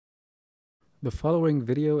The following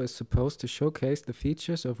video is supposed to showcase the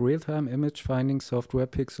features of real-time image finding software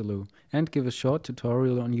pixolu and give a short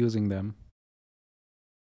tutorial on using them.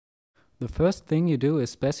 The first thing you do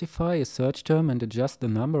is specify a search term and adjust the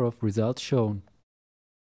number of results shown.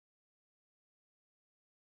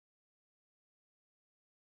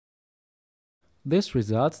 This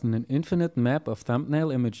results in an infinite map of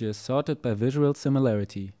thumbnail images sorted by visual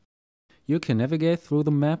similarity. You can navigate through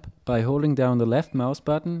the map by holding down the left mouse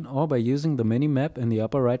button or by using the mini-map in the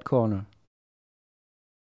upper right corner.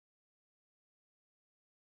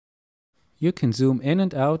 You can zoom in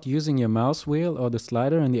and out using your mouse wheel or the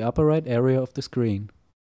slider in the upper right area of the screen.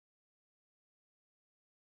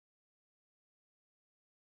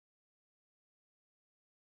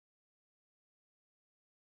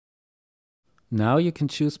 Now you can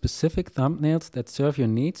choose specific thumbnails that serve your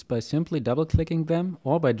needs by simply double-clicking them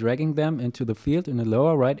or by dragging them into the field in the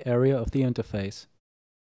lower right area of the interface.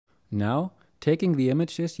 Now, taking the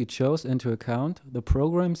images you chose into account, the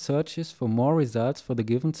program searches for more results for the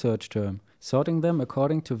given search term, sorting them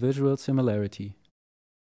according to visual similarity.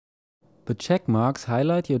 The check marks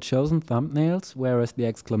highlight your chosen thumbnails, whereas the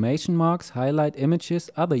exclamation marks highlight images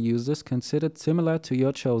other users considered similar to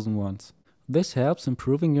your chosen ones. This helps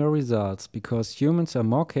improving your results, because humans are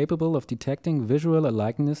more capable of detecting visual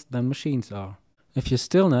alikeness than machines are. If you're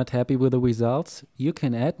still not happy with the results, you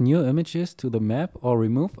can add new images to the map or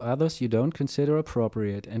remove others you don't consider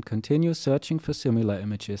appropriate and continue searching for similar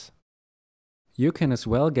images. You can as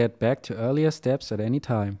well get back to earlier steps at any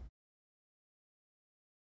time.